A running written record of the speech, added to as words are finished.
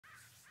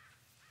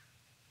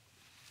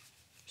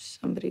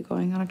Somebody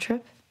going on a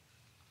trip?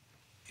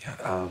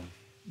 Yeah,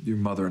 your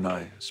mother and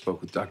I spoke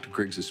with Dr.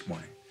 Griggs this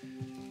morning,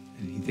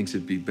 and he thinks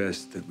it'd be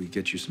best that we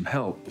get you some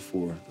help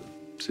before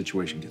the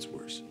situation gets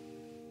worse.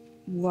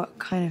 What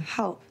kind of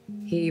help?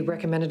 He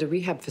recommended a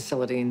rehab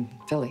facility in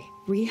Philly.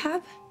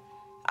 Rehab?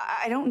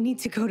 I don't need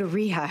to go to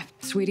rehab.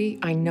 Sweetie,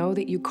 I know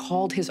that you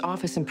called his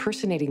office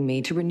impersonating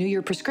me to renew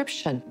your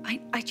prescription.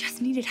 I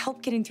just needed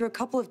help getting through a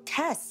couple of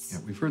tests. Yeah,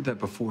 we've heard that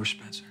before,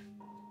 Spencer.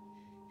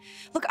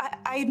 Look,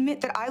 I admit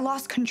that I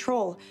lost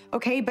control,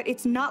 okay? But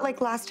it's not like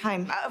last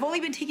time. I've only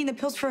been taking the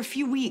pills for a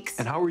few weeks.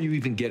 And how are you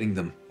even getting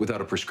them without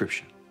a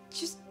prescription?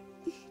 Just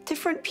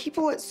different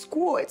people at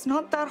school. It's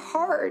not that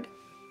hard.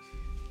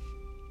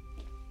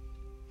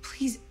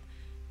 Please,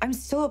 I'm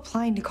still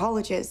applying to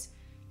colleges.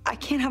 I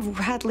can't have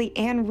Radley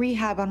and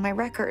rehab on my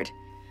record.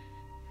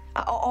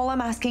 All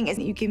I'm asking is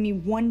that you give me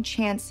one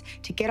chance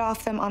to get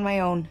off them on my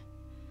own.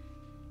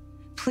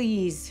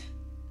 Please.